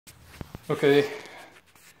Okay,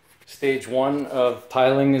 stage one of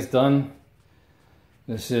tiling is done.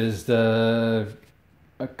 This is a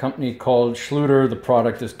company called Schluter. The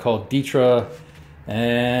product is called Ditra,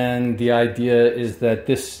 and the idea is that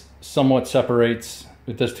this somewhat separates,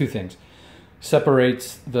 it does two things.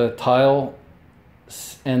 Separates the tile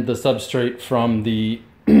and the substrate from the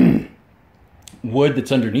wood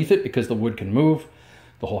that's underneath it, because the wood can move,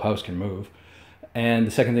 the whole house can move. And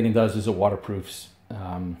the second thing it does is it waterproofs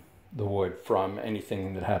the wood from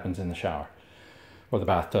anything that happens in the shower or the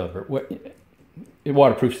bathtub, or it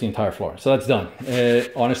waterproofs the entire floor. So that's done.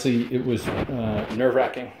 Honestly, it was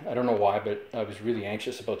nerve-wracking. I don't know why, but I was really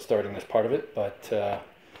anxious about starting this part of it. But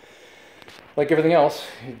like everything else,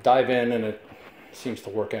 you dive in and it seems to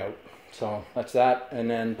work out. So that's that. And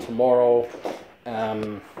then tomorrow,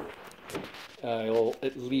 I'll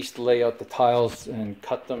at least lay out the tiles and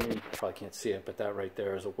cut them. You probably can't see it, but that right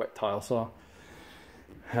there is a wet tile saw.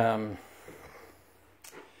 And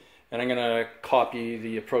I'm gonna copy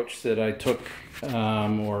the approach that I took,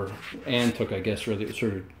 or Anne took, I guess. Really, it's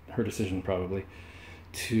her decision probably,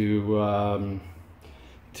 to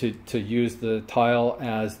use the tile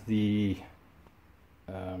as the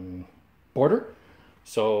border.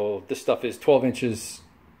 So this stuff is 12 inches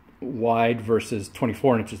wide versus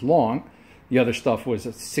 24 inches long. The other stuff was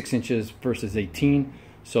 6 inches versus 18.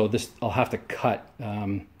 So this, I'll have to cut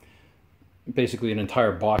basically an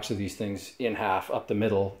entire box of these things in half up the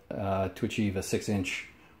middle to achieve a 6-inch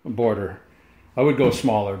border. I would go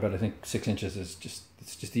smaller, but I think 6 inches is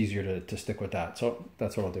it's just easier to stick with that. So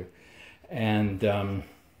that's what I'll do. And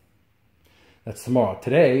that's tomorrow.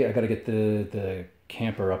 Today, I got to get the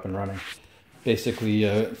camper up and running. Basically,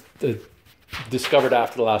 discovered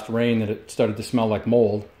after the last rain that it started to smell like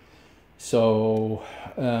mold. So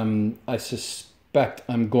I suspect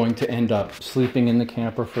I'm going to end up sleeping in the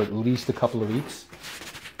camper for at least a couple of weeks,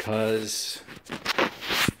 because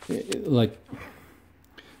like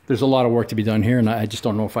there's a lot of work to be done here, and I just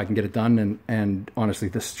don't know if I can get it done. And honestly,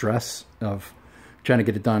 the stress of trying to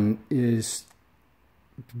get it done is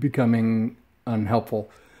becoming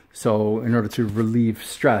unhelpful. So in order to relieve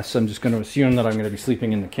stress, I'm just going to assume that I'm going to be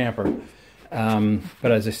sleeping in the camper.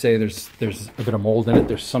 But as I say, there's a bit of mold in it.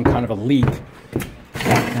 There's some kind of a leak.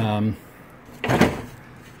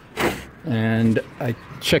 And I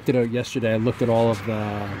checked it out yesterday. I looked at all of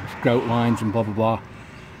the grout lines and blah, blah, blah.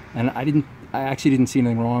 And I actually didn't see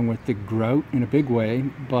anything wrong with the grout in a big way.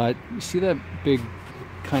 But you see that big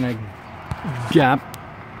kind of gap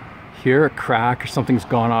here, a crack or something's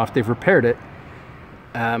gone off. They've repaired it.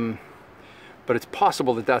 But it's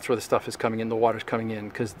possible that that's where the stuff is coming in, the water's coming in,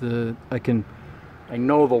 because I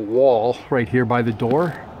know the wall right here by the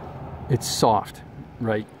door, it's soft,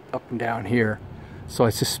 right up and down here. So I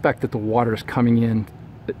suspect that the water is coming in,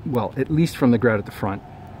 well, at least from the grout at the front.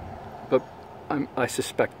 But I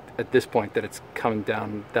suspect at this point that it's coming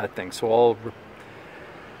down that thing. So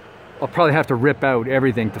I'll probably have to rip out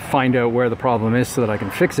everything to find out where the problem is so that I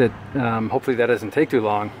can fix it. Hopefully that doesn't take too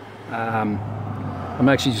long. I'm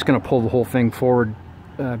actually just going to pull the whole thing forward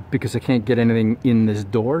because I can't get anything in this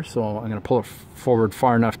door. So I'm going to pull it forward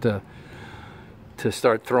far enough to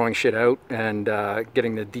start throwing shit out and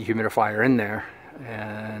getting the dehumidifier in there.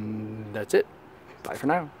 And that's it. Bye for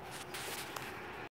now.